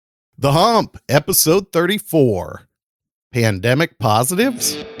The Hump, episode 34, Pandemic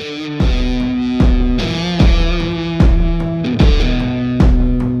Positives.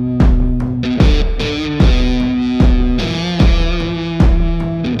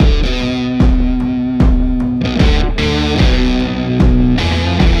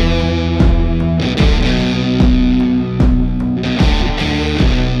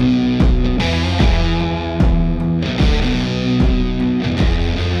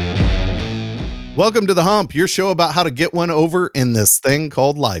 Welcome to The Hump, your show about how to get one over in this thing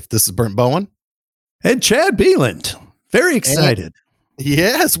called life. This is Brent Bowen. And Chad Beland. Very excited. And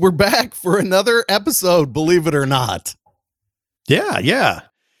yes, we're back for another episode, believe it or not. Yeah.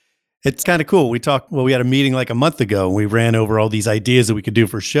 It's kind of cool. We had a meeting like a month ago, and we ran over all these ideas that we could do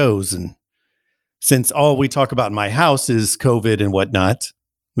for shows. And since all we talk about in my house is COVID and whatnot,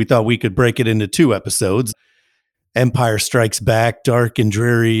 we thought we could break it into 2 episodes. Empire Strikes Back, Dark and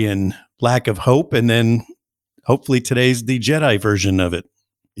Dreary, and Lack of Hope. And then hopefully today's the Jedi version of it.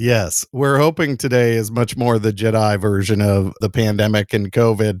 Yes, we're hoping today is much more the Jedi version of the pandemic and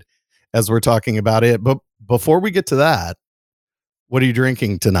COVID as we're talking about it. But before we get to that, what are you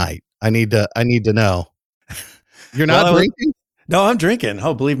drinking tonight? I need to know. You're not drinking? No, I'm drinking.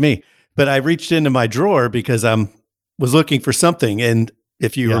 Oh, believe me. But I reached into my drawer because I was looking for something. And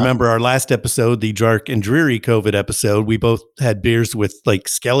if you remember our last episode, the Dark and Dreary COVID episode, we both had beers with like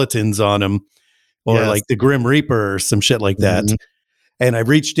skeletons on them or like the Grim Reaper or some shit like that. Mm-hmm. And I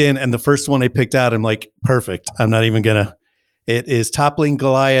reached in, and the first one I picked out, I'm like, perfect. I'm not even going to. It is Toppling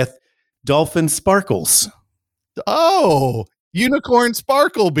Goliath Dolphin Sparkles. Oh, Unicorn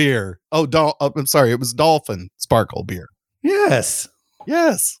Sparkle beer. Oh, I'm sorry. It was Dolphin Sparkle beer. Yes.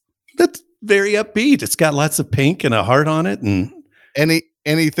 That's very upbeat. It's got lots of pink and a heart on it. And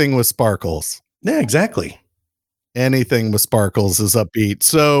anything with sparkles. Yeah, exactly. Anything with sparkles is upbeat.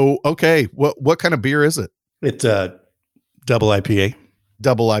 So, okay, what kind of beer is it? It's a double IPA.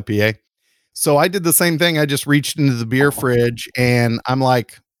 Double IPA. So I did the same thing. I just reached into the beer fridge and I'm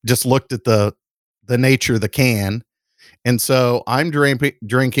like, just looked at the nature of the can. And so I'm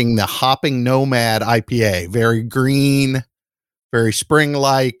drinking the Hopping Nomad IPA. Very green, very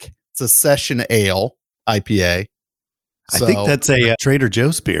spring-like. It's a session ale IPA. I think that's a Trader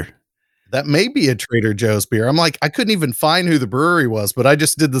Joe's beer. That may be a Trader Joe's beer. I'm like, I couldn't even find who the brewery was, but I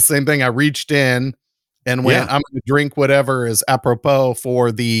just did the same thing. I reached in and went, I'm going to drink whatever is apropos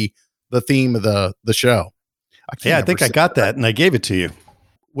for the theme of the show. I think I got that and I gave it to you.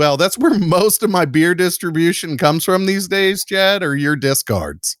 Well, that's where most of my beer distribution comes from these days, Chad, or your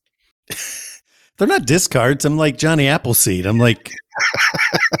discards. They're not discards. I'm like Johnny Appleseed. I'm like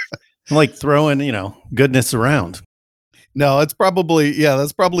throwing, goodness around. No, it's probably,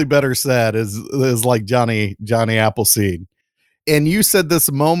 that's probably better said is like Johnny Appleseed. And you said this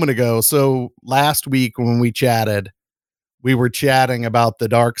a moment ago. So last week when we chatted, we were chatting about the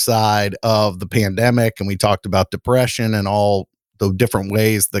dark side of the pandemic, and we talked about depression and all the different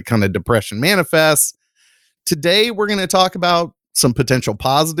ways that kind of depression manifests. Today, we're going to talk about some potential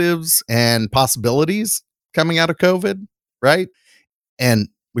positives and possibilities coming out of COVID, right? And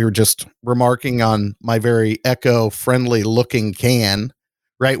we were just remarking on my very eco-friendly looking can,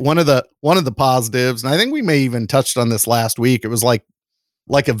 right? One of the positives, and I think we may even touched on this last week. It was like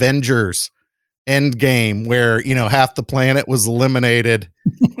Avengers Endgame, where half the planet was eliminated,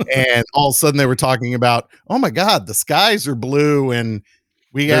 and all of a sudden they were talking about, oh my God, the skies are blue, and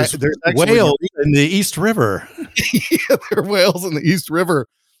there's whales in the East River. Yeah, there are whales in the East River.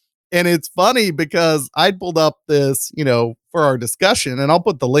 And it's funny because I pulled up this, for our discussion, and I'll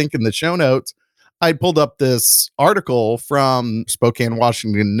put the link in the show notes. I pulled up this article from Spokane,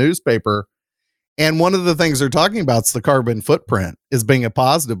 Washington newspaper. And one of the things they're talking about is the carbon footprint is being a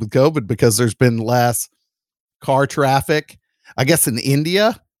positive with COVID because there's been less car traffic. I guess in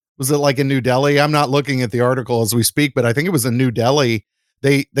India, was it like in New Delhi? I'm not looking at the article as we speak, but I think it was in New Delhi.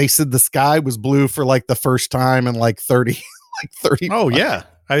 They said the sky was blue for like the first time in like 30. Oh, yeah.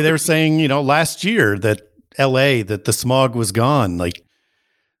 I mean, they were saying, last year that LA, that the smog was gone. Like,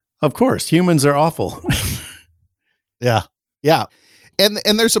 of course, humans are awful. Yeah. And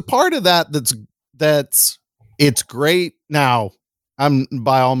there's a part of that that's it's great. Now,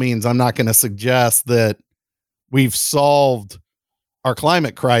 by all means, I'm not going to suggest that we've solved our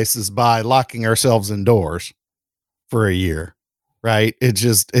climate crisis by locking ourselves indoors for a year, right? It's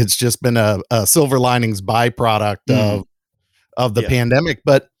just been a silver linings byproduct of the pandemic.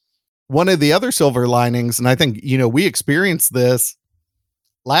 But one of the other silver linings, and I think, we experienced this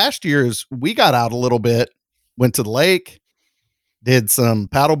last year, is we got out a little bit, went to the lake, did some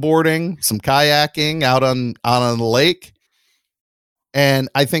paddle boarding, some kayaking out on the lake. And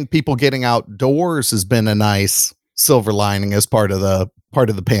I think people getting outdoors has been a nice silver lining as part of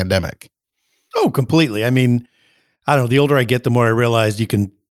the pandemic. Oh, completely. I mean, I don't know. The older I get, the more I realize you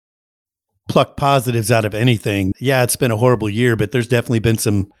can pluck positives out of anything. Yeah, it's been a horrible year, but there's definitely been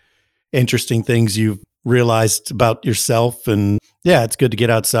some interesting things you've realized about yourself. And yeah, it's good to get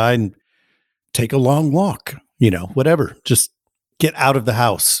outside and take a long walk, whatever. Just get out of the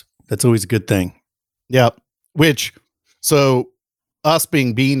house. That's always a good thing. Yep. So us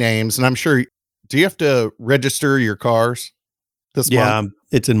being B names, and I'm sure, do you have to register your cars this month?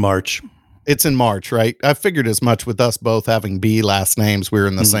 It's in March. It's in March, right? I figured as much with us both having B last names. We were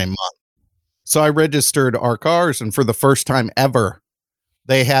in the same month. So I registered our cars, and for the first time ever,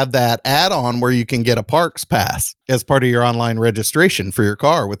 they had that add-on where you can get a parks pass as part of your online registration for your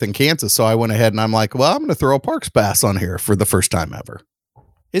car within Kansas. So I went ahead and I'm like, well, I'm going to throw a parks pass on here for the first time ever.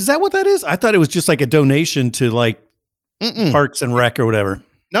 Is that what that is? I thought it was just like a donation to like Parks and Rec or whatever.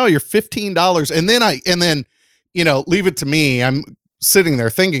 No, you're $15. And then, leave it to me. I'm sitting there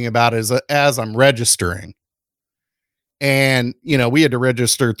thinking about it as I'm registering. And, we had to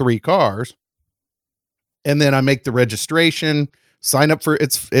register 3 cars. And then I make the registration, sign up for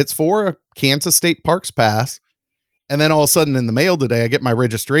it's for a Kansas State Parks Pass. And then all of a sudden in the mail today, I get my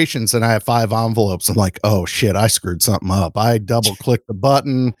registrations and I have 5 envelopes. I'm like, oh shit, I screwed something up. I double clicked the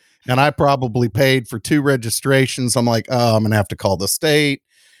button and I probably paid for 2 registrations. I'm like, oh, I'm going to have to call the state,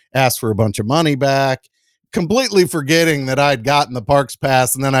 ask for a bunch of money back, completely forgetting that I'd gotten the Parks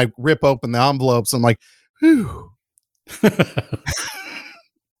Pass. And then I rip open the envelopes. I'm like, whew.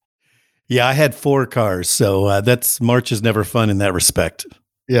 Yeah, I had 4 cars, so March is never fun in that respect.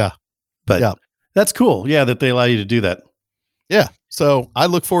 Yeah. But that's cool. Yeah, that they allow you to do that. Yeah. So I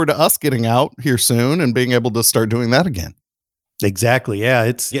look forward to us getting out here soon and being able to start doing that again. Exactly. Yeah,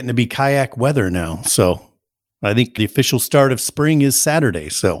 it's getting to be kayak weather now. So I think the official start of spring is Saturday.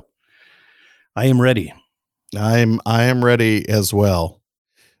 So I am ready. I am ready as well.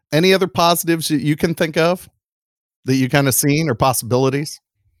 Any other positives that you can think of that you kind of seen or possibilities?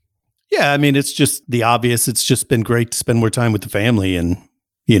 Yeah, I mean, it's just the obvious. It's just been great to spend more time with the family and,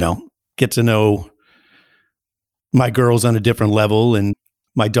 get to know my girls on a different level. And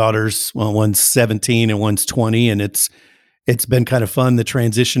my daughters, well, one's 17 and one's 20. And it's been kind of fun, the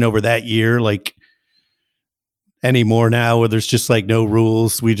transition over that year, like anymore now where there's just like no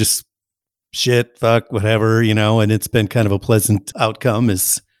rules. We just shit, fuck, whatever, and it's been kind of a pleasant outcome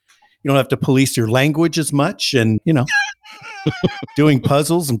is you don't have to police your language as much and, doing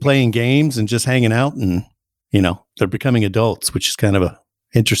puzzles and playing games and just hanging out and, they're becoming adults, which is kind of a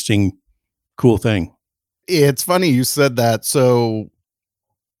interesting, cool thing. It's funny you said that. So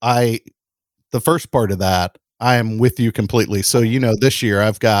the first part of that, I am with you completely. So, this year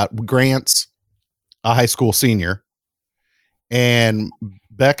I've got Grant's a high school senior, and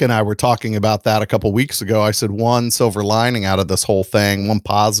Beck and I were talking about that a couple weeks ago. I said, one silver lining out of this whole thing, one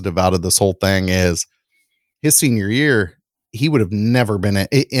positive out of this whole thing is his senior year, he would have never been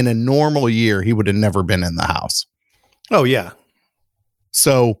in a normal year. He would have never been in the house. Oh yeah.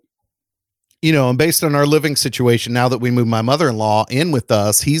 So, and based on our living situation, now that we moved my mother-in-law in with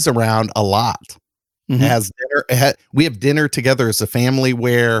us, he's around a lot. Has dinner. We have dinner together as a family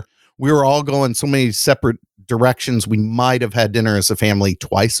where we were all going so many separate directions. We might have had dinner as a family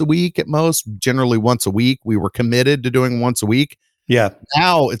twice a week at most, generally once a week. We were committed to doing once a week. Yeah.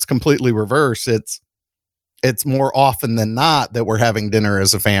 Now it's completely reverse. It's more often than not that we're having dinner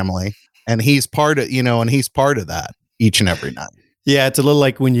as a family, and he's part of, he's part of that each and every night. Yeah. It's a little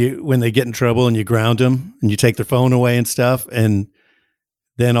like when they get in trouble and you ground them and you take their phone away and stuff. And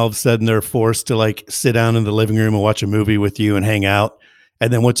then all of a sudden they're forced to like sit down in the living room and watch a movie with you and hang out.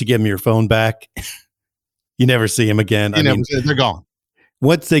 And then once you give them your phone back, you never see them again. They're gone.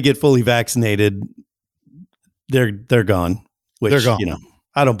 Once they get fully vaccinated, they're gone. Which, they're gone.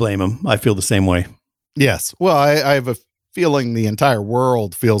 I don't blame them. I feel the same way. Yes. Well, I have a feeling the entire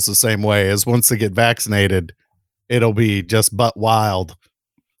world feels the same way. As once they get vaccinated, it'll be just butt wild.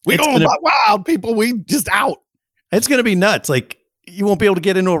 We don't butt wild, people. We just out. It's going to be nuts. Like, you won't be able to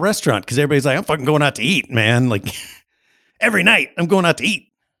get into a restaurant because everybody's like, I'm fucking going out to eat, man. Like every night I'm going out to eat.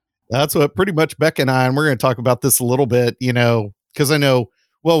 That's what pretty much Beck and we're going to talk about this a little bit, because I know,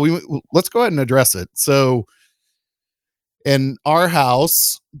 let's go ahead and address it. So in our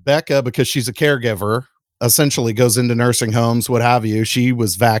house, Becca, because she's a caregiver, essentially goes into nursing homes, what have you. She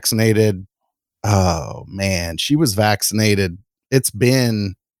was vaccinated. Oh man, she was vaccinated.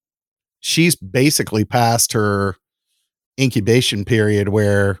 She's basically past her incubation period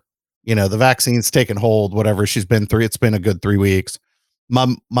where, the vaccine's taken hold, whatever she's been through. It's been a good 3 weeks.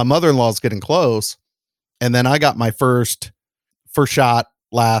 My mother-in-law is getting close. And then I got my first first shot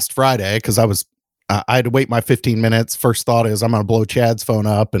last Friday because I had to wait my 15 minutes. First thought is I'm going to blow Chad's phone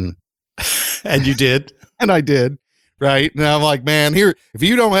up, and you did. And I did. Right. And I'm like, man, here, if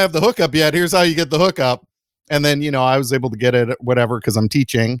you don't have the hookup yet, here's how you get the hookup. And then, I was able to get it, whatever, because I'm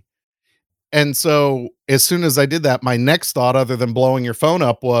teaching. And so as soon as I did that, my next thought, other than blowing your phone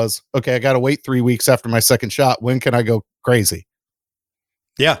up, was, okay, I got to wait 3 weeks after my second shot. When can I go crazy?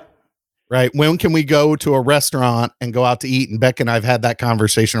 Yeah. Right. When can we go to a restaurant and go out to eat? And Beck and I've had that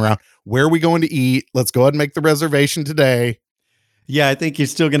conversation around, where are we going to eat? Let's go ahead and make the reservation today. Yeah, I think you're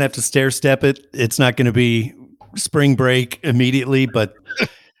still going to have to stair step it. It's not going to be spring break immediately, but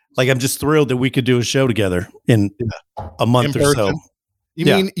like, I'm just thrilled that we could do a show together in a month or so.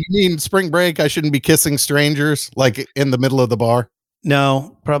 You mean spring break? I shouldn't be kissing strangers like in the middle of the bar?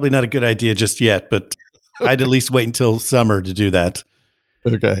 No, probably not a good idea just yet, but I'd at least wait until summer to do that.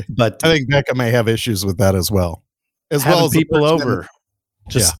 Okay. But I think Becca may have issues with that as well. As well as people over.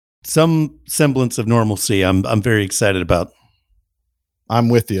 Just some semblance of normalcy. I'm very excited about. I'm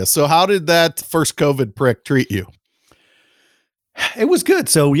with you. So how did that first COVID prick treat you? It was good.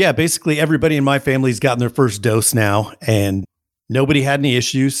 So yeah, basically everybody in my family's gotten their first dose now, and nobody had any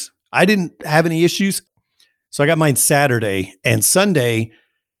issues. I didn't have any issues. So I got mine Saturday, and Sunday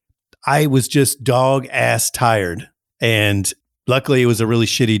I was just dog ass tired. And luckily it was a really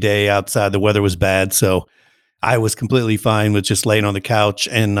shitty day outside. The weather was bad. So I was completely fine with just laying on the couch,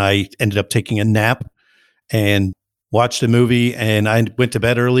 and I ended up taking a nap and watched a movie, and I went to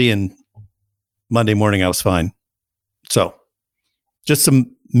bed early, and Monday morning I was fine. So just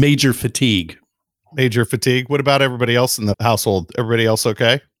some major fatigue. Major fatigue. What about everybody else in the household? Everybody else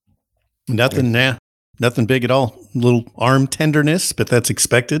okay? Nothing big at all. A little arm tenderness, but that's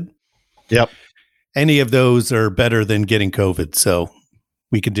expected. Yep. Any of those are better than getting COVID, so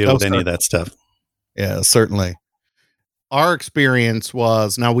we can deal with any of that stuff. Yeah, certainly. Our experience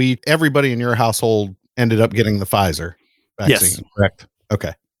was, everybody in your household ended up getting the Pfizer vaccine, yes. Correct?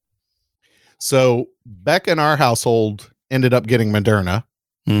 Okay. So Beck in our household ended up getting Moderna,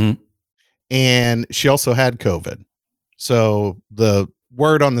 and she also had COVID. So the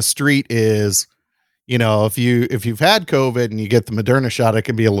word on the street is, if you've had COVID and you get the Moderna shot, it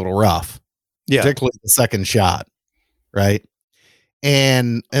can be a little rough, particularly the second shot, right?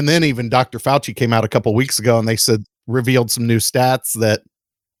 And then even Dr. Fauci came out a couple weeks ago and they revealed some new stats that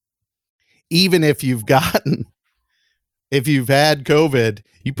even if you've had COVID,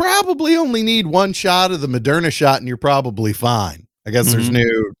 you probably only need one shot of the Moderna shot and you're probably fine. I guess there's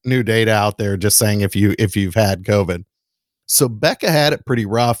new data out there just saying if you've had COVID. So Becca had it pretty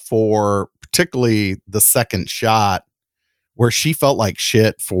rough for particularly the second shot, where she felt like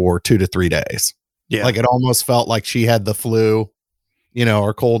shit for 2 to 3 days. Yeah. Like it almost felt like she had the flu,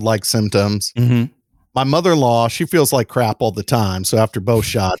 or cold-like symptoms. My mother-in-law, she feels like crap all the time. So after both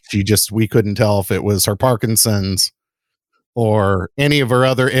shots, we couldn't tell if it was her Parkinson's or any of her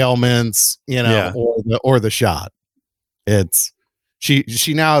other ailments, or the shot. It's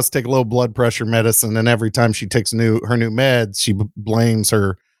she now has to take low blood pressure medicine, and every time she takes her new meds, she blames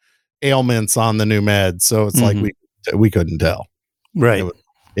her ailments on the new meds. So it's like we couldn't tell. Right.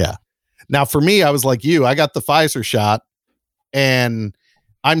 Yeah. Now for me, I was like you. I got the Pfizer shot, and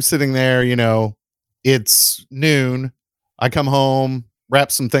I'm sitting there, it's noon. I come home,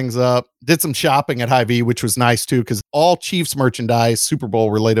 wrap some things up, did some shopping at Hy-Vee, which was nice too, because all Chiefs merchandise, Super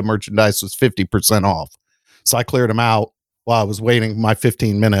Bowl related merchandise was 50% off. So I cleared them out while I was waiting my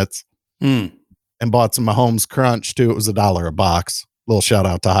 15 minutes and bought some Mahomes Crunch too. It was $1 a box. Little shout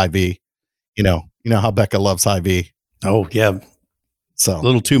out to Hy-Vee. You know how Becca loves Hy-Vee. Oh yeah. So a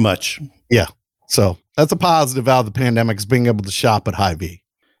little too much. Yeah. So that's a positive out of the pandemic, is being able to shop at Hy-Vee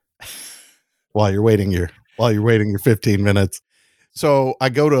while you're waiting your 15 minutes. So I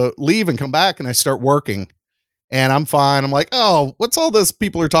go to leave and come back and I start working, and I'm fine. I'm like, oh, what's all this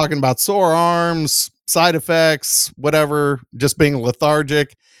people are talking about? Sore arms, side effects, whatever, just being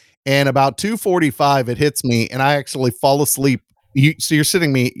lethargic. And about 2:45, it hits me and I actually fall asleep. You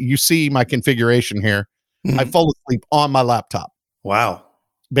see my configuration here. I fall asleep on my laptop. Wow.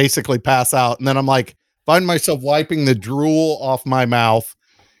 Basically pass out. And then I'm like, find myself wiping the drool off my mouth.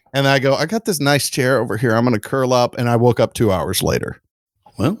 And I go, I got this nice chair over here. I'm going to curl up. And I woke up 2 hours later.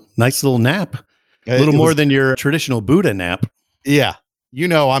 Well, nice little nap. A little more than your traditional Buddha nap. Yeah.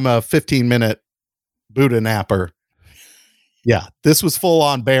 I'm a 15-minute Buddha napper. Yeah. This was full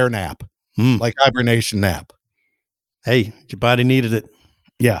on bear nap, like hibernation nap. Hey, your body needed it.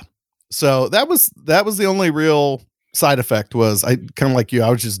 Yeah. So that was the only real side effect. Was I kind of like you, I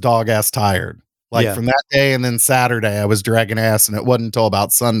was just dog ass tired. From that day, and then Saturday I was dragging ass, and it wasn't until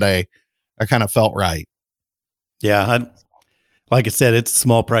about Sunday I kind of felt right. Yeah. Like I said, it's a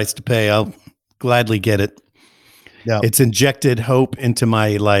small price to pay. I'll gladly get it. Yeah. It's injected hope into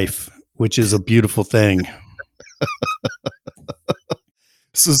my life, which is a beautiful thing.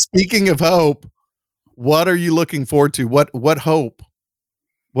 So speaking of hope, what are you looking forward to? What hope?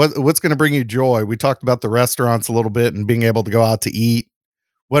 What's going to bring you joy? We talked about the restaurants a little bit and being able to go out to eat.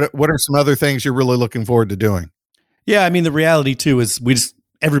 What are some other things you're really looking forward to doing? Yeah, I mean, the reality too is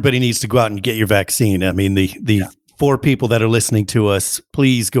everybody needs to go out and get your vaccine. I mean, the 4 people that are listening to us,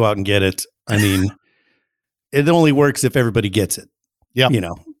 please go out and get it. I mean, it only works if everybody gets it. Yeah.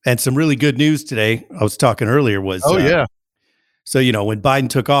 And some really good news today. I was talking earlier was, yeah. So, when Biden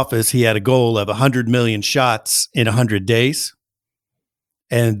took office, he had a goal of 100 million shots in 100 days.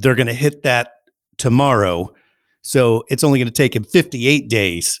 And they're going to hit that tomorrow. So it's only going to take him 58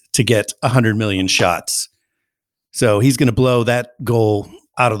 days to get 100 million shots. So he's going to blow that goal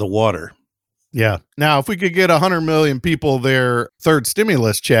out of the water. Yeah. Now, if we could get 100 million people their third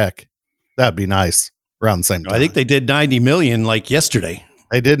stimulus check, that'd be nice around the same time. I think they did 90 million like yesterday.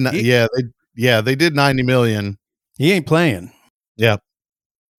 They did. They did 90 million. He ain't playing. Yeah.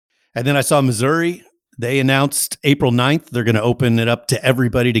 And then I saw Missouri. They announced April 9th, they're going to open it up to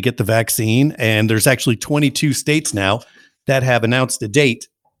everybody to get the vaccine. And there's actually 22 states now that have announced a date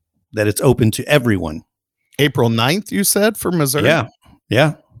that it's open to everyone. April 9th, you said, for Missouri? Yeah.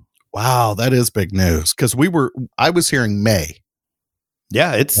 Yeah. Wow, that is big news. Because I was hearing May.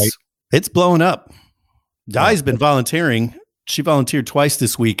 Yeah, it's blowing up. Di's been volunteering. She volunteered twice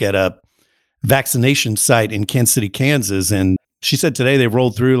this week at a vaccination site in Kansas City, Kansas. And she said today they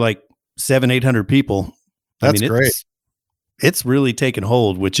rolled through like 700-800 people. That's great. It's really taken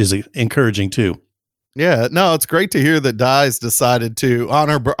hold, which is encouraging too. Yeah, no, it's great to hear that Di's decided to on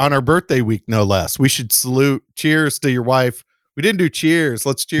our birthday week, no less. We should salute. Cheers to your wife. We didn't do cheers.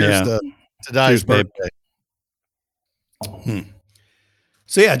 Let's cheers to Di's birthday.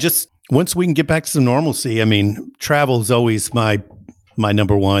 So yeah, just once we can get back to some normalcy. I mean, travel is always my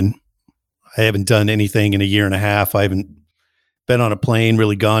number one. I haven't done anything in a year and a half. I haven't been on a plane,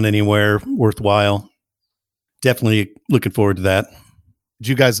 really gone anywhere worthwhile. Definitely looking forward to that. Did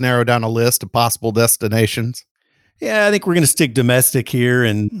you guys narrow down a list of possible destinations? Yeah, I think we're going to stick domestic here.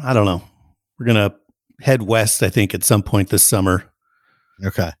 And I don't know. We're going to head west, I think, at some point this summer.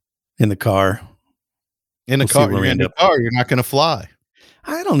 Okay. In the car. You're in the car. You're not going to fly.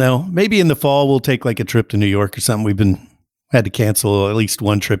 I don't know. Maybe in the fall, we'll take like a trip to New York or something. We've had to cancel at least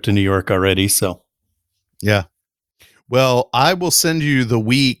one trip to New York already. So, yeah. Well, I will send you the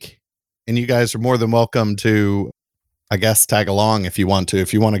week, and you guys are more than welcome to, I guess, tag along if you want to.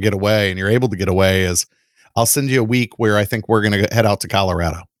 If you want to get away and you're able to get away, I'll send you a week where I think we're going to head out to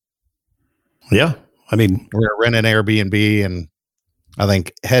Colorado. Yeah. I mean, we're going to rent an Airbnb and I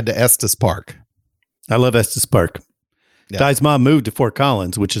think head to Estes Park. I love Estes Park. Yeah. Di's mom moved to Fort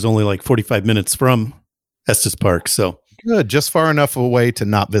Collins, which is only like 45 minutes from Estes Park. So good. Just far enough away to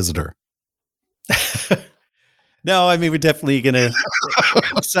not visit her. No, I mean, we're definitely going to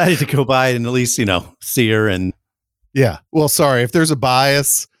decided to go by and at least, see her. And yeah. Well, sorry. If there's a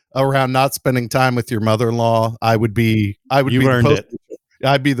bias around not spending time with your mother-in-law, I'd be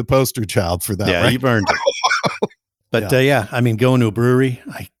the poster child for that. Yeah, right? You've earned it. But I mean, going to a brewery,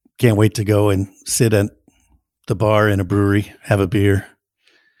 I can't wait to go and sit at the bar in a brewery, have a beer,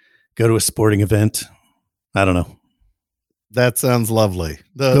 go to a sporting event. I don't know. That sounds lovely.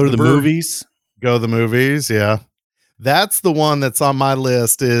 Go to the movies. Go to the movies. Yeah. That's the one that's on my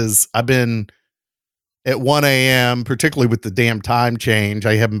list. I've been at 1 a.m., particularly with the damn time change.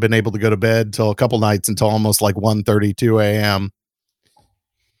 I haven't been able to go to bed till a couple nights until almost like 1:32 a.m.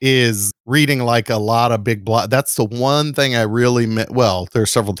 is reading like a lot of big block. That's the one thing I really well,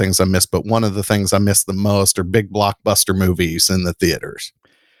 there's several things I miss, but one of the things I miss the most are big blockbuster movies in the theaters.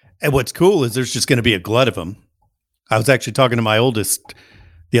 And what's cool is there's just going to be a glut of them. I was actually talking to my oldest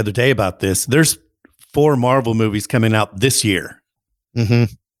the other day about this. There's 4 Marvel movies coming out this year.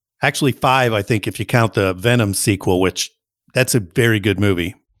 Mm-hmm. Actually 5, I think, if you count the Venom sequel, which that's a very good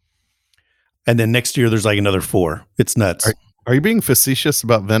movie. And then next year, there's like another 4. It's nuts. Are you being facetious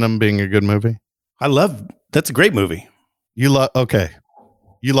about Venom being a good movie? That's a great movie. Okay.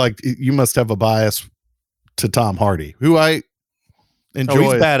 You must have a bias to Tom Hardy, who I enjoy.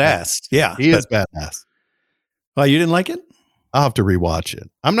 Oh, he's badass. Yeah. He is badass. Oh, you didn't like it? I'll have to rewatch it.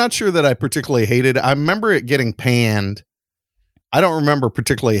 I'm not sure that I particularly hated it. I remember it getting panned. I don't remember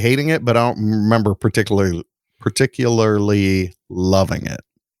particularly hating it, but I don't remember particularly loving it.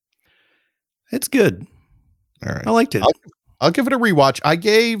 It's good. All right. I liked it. I'll give it a rewatch.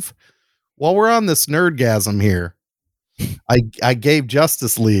 While we're on this nerdgasm here, I gave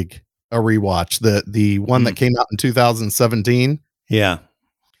Justice League a rewatch, the one that came out in 2017. Yeah.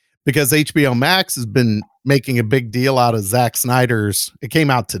 Because HBO Max has been making a big deal out of Zack Snyder's. It came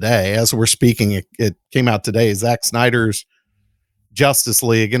out today as we're speaking. It came out today. Zack Snyder's Justice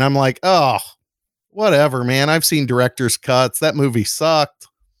League. And I'm like, oh, whatever, man. I've seen director's cuts. That movie sucked.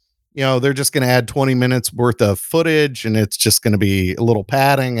 You know, they're just going to add 20 minutes worth of footage and it's just going to be a little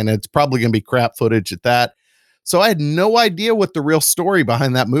padding and it's probably going to be crap footage at that. So I had no idea what the real story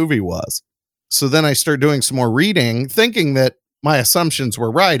behind that movie was. So then I started doing some more reading, thinking that my assumptions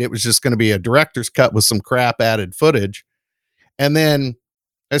were right. It was just going to be a director's cut with some crap added footage. And then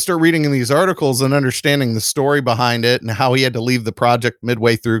I start reading in these articles and understanding the story behind it and how he had to leave the project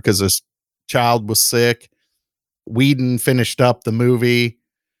midway through because his child was sick. Whedon finished up the movie.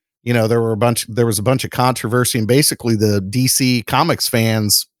 You know, there was a bunch of controversy, and basically the DC Comics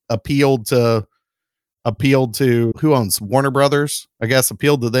fans appealed to who owns Warner Brothers, I guess,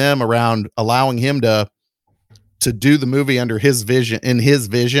 appealed to them around allowing him to do the movie under his vision,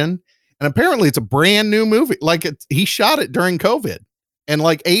 And apparently it's a brand new movie. Like he shot it during COVID and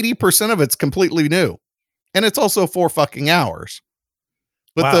like 80% of it's completely new. And it's also 4 fucking hours.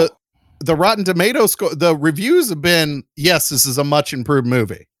 But wow. the Rotten Tomatoes the reviews have been, yes, this is a much improved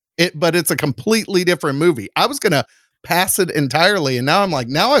movie. But it's a completely different movie. I was going to pass it entirely. And now I'm like,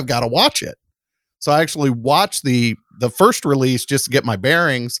 now I've got to watch it. So I actually watched the first release just to get my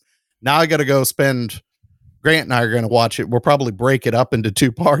bearings. Now I got to go spend, Grant and I are going to watch it. We'll probably break it up into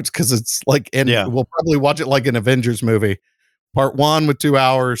 2 parts because it's like, we'll probably watch it like an Avengers movie. Part 1 with 2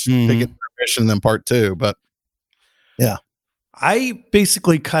 hours to get permission, then part 2. But yeah. I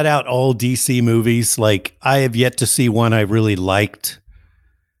basically cut out all DC movies. Like I have yet to see one I really liked.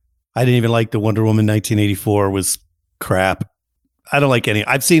 I didn't even like the Wonder Woman 1984 was crap. I don't like any.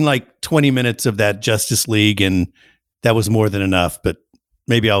 I've seen like 20 minutes of that Justice League and that was more than enough, but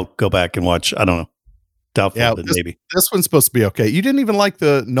maybe I'll go back and watch. I don't know. Doubtful, yeah, maybe. This one's supposed to be okay. You didn't even like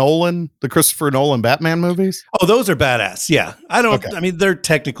the Christopher Nolan Batman movies? Oh, those are badass. Yeah. I mean, they're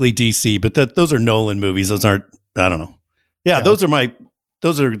technically DC, but those are Nolan movies. Those aren't, I don't know. Yeah, those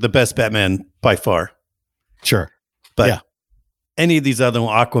are the best Batman by far. Sure. But yeah. Any of these other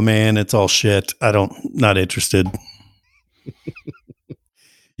Aquaman, it's all shit. Not interested.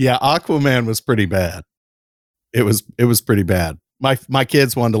 Yeah, Aquaman was pretty bad. It was pretty bad. My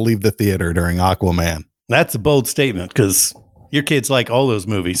kids wanted to leave the theater during Aquaman. That's a bold statement because your kids like all those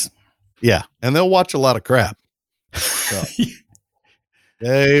movies. Yeah, and they'll watch a lot of crap. So,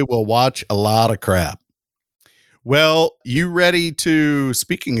 they will watch a lot of crap. Well, you ready to,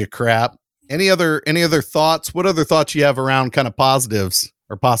 speaking of crap, any other thoughts? What other thoughts you have around kind of positives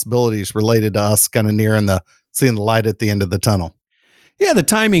or possibilities related to us kind of seeing the light at the end of the tunnel? Yeah, the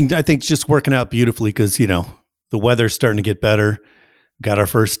timing, I think, is just working out beautifully because, the weather's starting to get better. Got our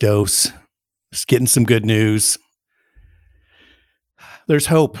first dose. Just getting some good news. There's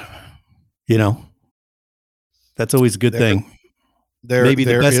hope, That's always a good thing. Maybe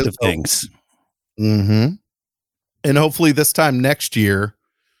the best of things. Mm-hmm. And hopefully this time next year,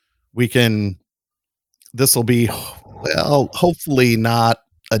 this will be, well, hopefully not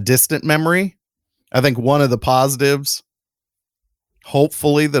a distant memory. I think one of the positives,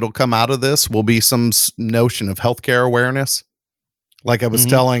 hopefully, that'll come out of this will be some notion of healthcare awareness. Like I was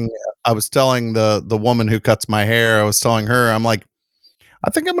telling the woman who cuts my hair, I was telling her, I'm like,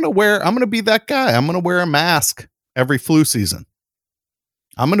 I think I'm going to be that guy. I'm going to wear a mask every flu season.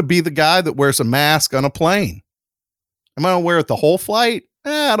 I'm going to be the guy that wears a mask on a plane. Am I going to wear it the whole flight?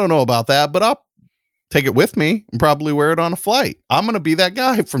 I don't know about that, but I'll take it with me and probably wear it on a flight. I'm going to be that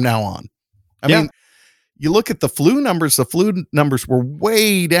guy from now on. I mean, you look at the flu numbers were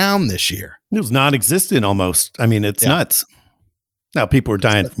way down this year. It was non-existent almost. I mean, it's nuts. Now people are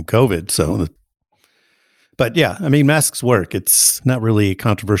dying from COVID. But yeah, I mean, masks work. It's not really a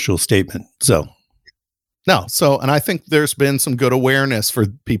controversial statement. So. No. So, and I think there's been some good awareness for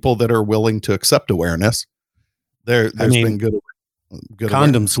people that are willing to accept awareness. There's been good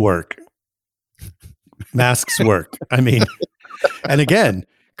condoms work. Masks work. I mean, and again,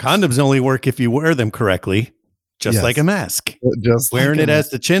 condoms only work if you wear them correctly, just like a mask. Just wearing it as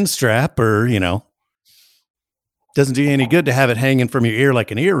the chin strap or, doesn't do you any good to have it hanging from your ear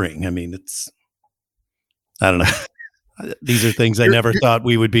like an earring. I mean, I don't know. These are things I never thought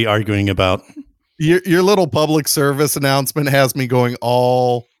we would be arguing about. Your little public service announcement has me going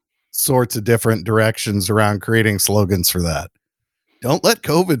all sorts of different directions around creating slogans for that. Don't let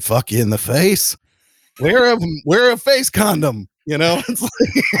COVID fuck you in the face. Wear a face condom. It's like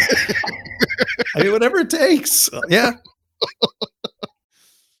I mean, whatever it takes. Yeah.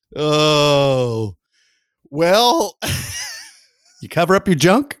 Oh, well, You cover up your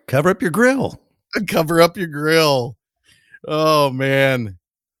junk, cover up your grill. Cover up your grill. Oh, man.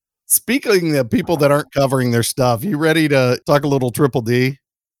 Speaking of people that aren't covering their stuff, you ready to talk a little Triple D?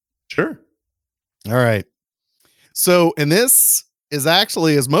 Sure. All right. So, and this is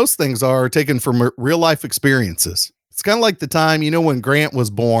actually, as most things are, taken from real life experiences. It's kind of like the time, when Grant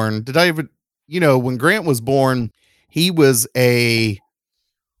was born. Did I ever, when Grant was born, he was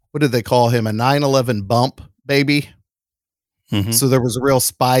what did they call him? A 9/11 bump baby. Mm-hmm. So there was a real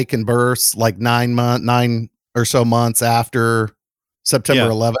spike and burst like 9 or so months after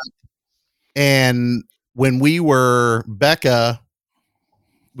September 11th. And when we were Becca,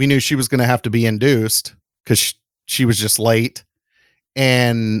 we knew she was going to have to be induced because she was just late.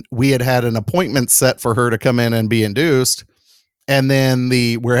 And we had an appointment set for her to come in and be induced. And then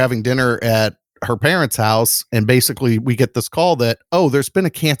we're having dinner at her parents' house. And basically we get this call that, there's been a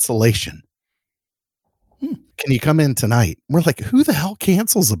cancellation. Can you come in tonight? We're like, who the hell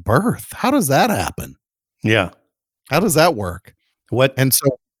cancels a birth? How does that happen? Yeah. How does that work? What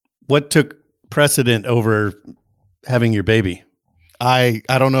took precedent over having your baby? I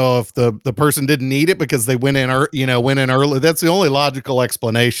don't know if the person didn't need it because they went in early. That's the only logical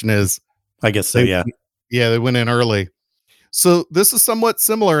explanation is. I guess so. Yeah. Yeah. They went in early. So this is somewhat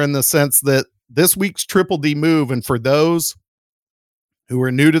similar in the sense that this week's Triple D move. And for those who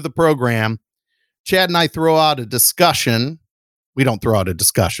are new to the program, Chad and I throw out a discussion. We don't throw out a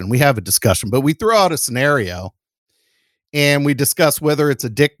discussion. We have a discussion, but we throw out a scenario and we discuss whether it's a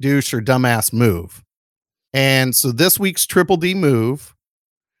dick, douche, or dumbass move. And so this week's Triple D move,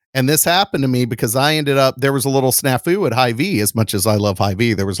 and this happened to me because there was a little snafu at Hy-Vee. As much as I love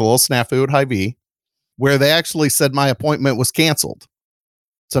Hy-Vee, there was a little snafu at Hy-Vee where they actually said my appointment was canceled.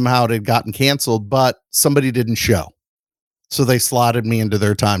 Somehow it had gotten canceled, but somebody didn't show. So they slotted me into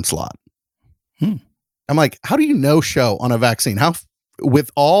their time slot. I'm like, how do you no show on a vaccine? How,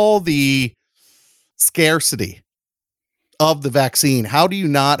 with all the scarcity of the vaccine, how do you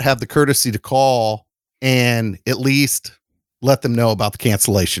not have the courtesy to call and at least let them know about the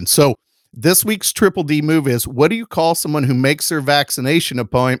cancellation? So this week's Triple D move is, what do you call someone who makes their vaccination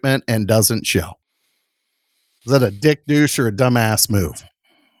appointment and doesn't show? Is that a dick, douche, or a dumbass move?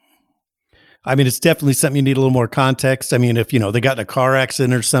 I mean, it's definitely something you need a little more context. I mean, if, they got in a car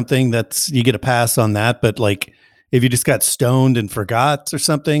accident or something, you get a pass on that. But like, if you just got stoned and forgot or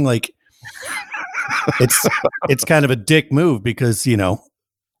something, like it's kind of a dick move because, they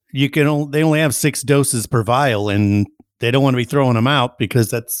only have 6 doses per vial and they don't want to be throwing them out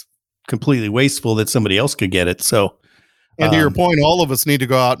because that's completely wasteful that somebody else could get it. So, and to your point, all of us need to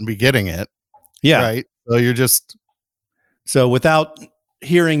go out and be getting it. Yeah. Right. So without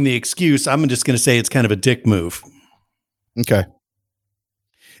hearing the excuse, I'm just going to say it's kind of a dick move. Okay.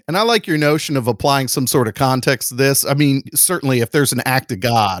 And I like your notion of applying some sort of context to this. I mean, certainly if there's an act of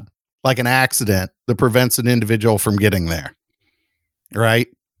God, like an accident that prevents an individual from getting there, right?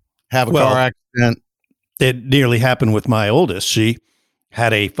 Have a car accident. It nearly happened with my oldest. She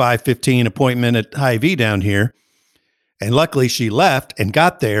had a 5:15 appointment at Hy-Vee down here. And luckily she left and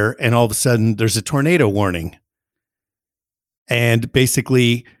got there. And all of a sudden there's a tornado warning. And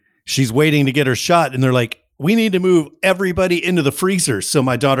basically she's waiting to get her shot. And they're like, we need to move everybody into the freezers. So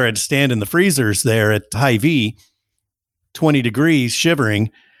my daughter had to stand in the freezers there at Hy-Vee, 20 degrees,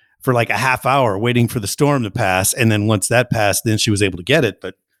 shivering for like a half hour, waiting for the storm to pass. And then once that passed, then she was able to get it.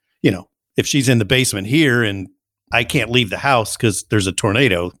 But, if she's in the basement here and I can't leave the house because there's a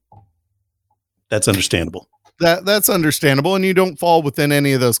tornado, that's understandable. That's understandable. And you don't fall within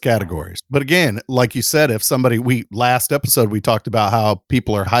any of those categories. But again, like you said, if last episode, we talked about how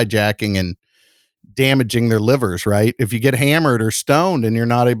people are hijacking and damaging their livers, right? If you get hammered or stoned and you're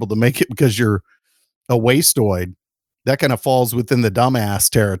not able to make it because you're a wastoid, that kind of falls within the dumbass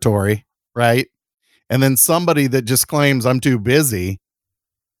territory, right? And then somebody that just claims I'm too busy,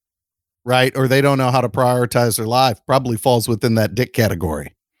 right? Or they don't know how to prioritize their life probably falls within that dick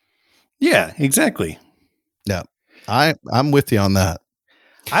category. Yeah, exactly. Yeah. I'm with you on that.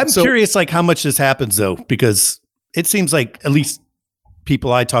 I'm curious, like how much this happens though, because it seems like at least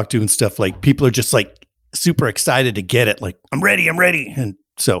people I talk to and stuff, like people are just like super excited to get it. Like, I'm ready. And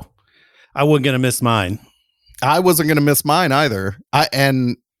so I wasn't going to miss mine. I wasn't going to miss mine either.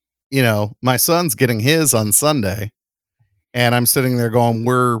 My son's getting his on Sunday and I'm sitting there going,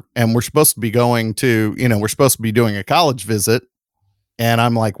 we're supposed to be going to, we're supposed to be doing a college visit. And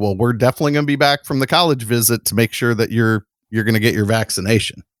I'm like, well, we're definitely going to be back from the college visit to make sure that you're going to get your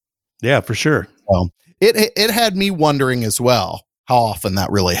vaccination. Yeah, for sure. It had me wondering as well how often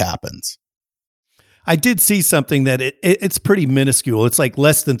that really happens. I did see something that it's pretty minuscule. It's like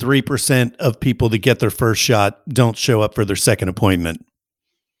less than 3% of people that get their first shot don't show up for their second appointment.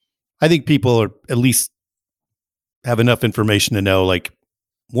 I think people are at least have enough information to know, like,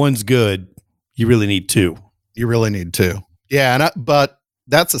 one's good. You really need two. You really need two. Yeah. But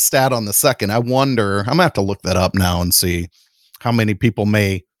that's a stat on the second. I wonder, I'm gonna have to look that up now and see how many people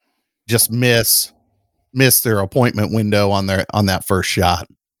may just miss their appointment window on that first shot.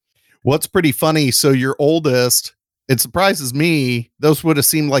 What's pretty funny, so your oldest, it surprises me, those would have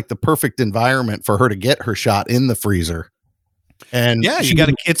seemed like the perfect environment for her to get her shot in the freezer. And yeah,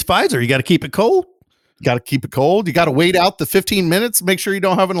 it's Pfizer. You got to keep it cold. You got to keep it cold. You got to wait out the 15 minutes, make sure you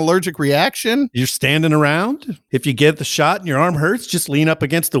don't have an allergic reaction. You're standing around. If you get the shot and your arm hurts, just lean up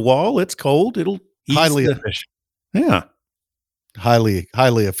against the wall. It's cold. It'll highly efficient. Yeah. Highly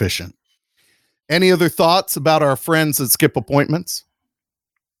efficient. Any other thoughts about our friends that skip appointments?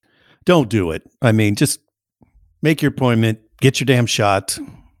 Don't do it. I mean, just make your appointment, get your damn shot.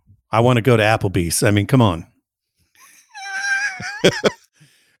 I want to go to Applebee's. I mean, come on.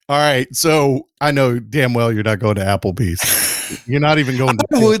 All right. So I know damn well you're not going to Applebee's. You're not even going to.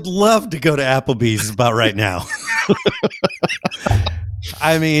 I would love to go to Applebee's about right now.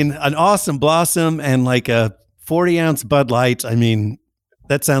 I mean, an awesome blossom and like a 40-ounce Bud Light. I mean,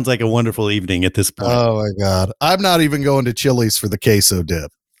 that sounds like a wonderful evening at this point. Oh my God. I'm not even going to Chili's for the queso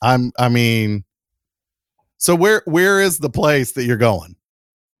dip. So where is the place that you're going?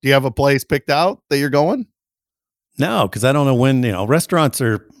 Do you have a place picked out that you're going? No, because I don't know when, restaurants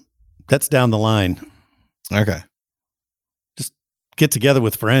that's down the line. Okay. Just get together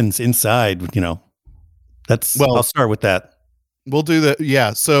with friends inside, I'll start with that. We'll do that.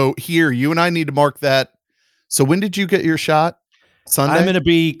 Yeah. So here, you and I need to mark that. So when did you get your shot? Sunday? I'm going to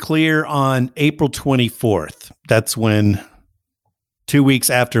be clear on April 24th. That's when 2 weeks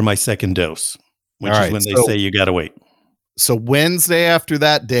after my second dose, which is when they say you got to wait. So Wednesday after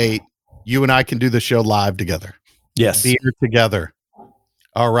that date, you and I can do the show live together. Yes. Be here together.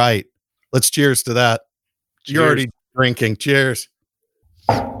 All right. Let's cheers to that. Cheers. You're already drinking. Cheers.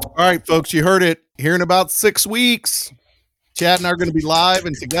 All right, folks, you heard it. Here in about 6 weeks, Chad and I are going to be live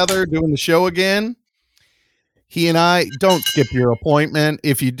and together doing the show again. He and I, don't skip your appointment.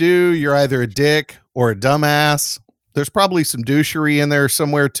 If you do, you're either a dick or a dumbass. There's probably some douchery in there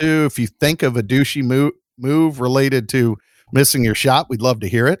somewhere too. If you think of a douchey move related to missing your shot, we'd love to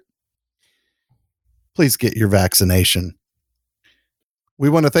hear it. Please get your vaccination. We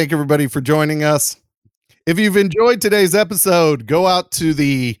want to thank everybody for joining us. If you've enjoyed today's episode, go out to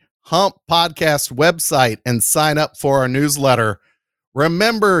the Hump podcast website and sign up for our newsletter.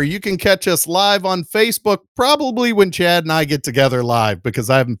 Remember, you can catch us live on Facebook, probably when Chad and I get together live, because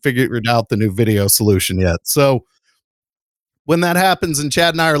I haven't figured out the new video solution yet. So when that happens and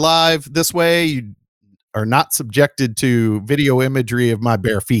Chad and I are live, this way you are not subjected to video imagery of my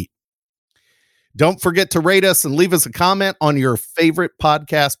bare feet. Don't forget to rate us and leave us a comment on your favorite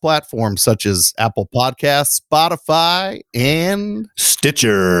podcast platforms, such as Apple Podcasts, Spotify, and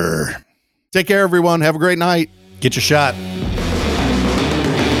Stitcher. Take care, everyone. Have a great night. Get your shot.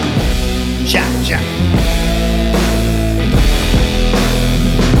 Shot.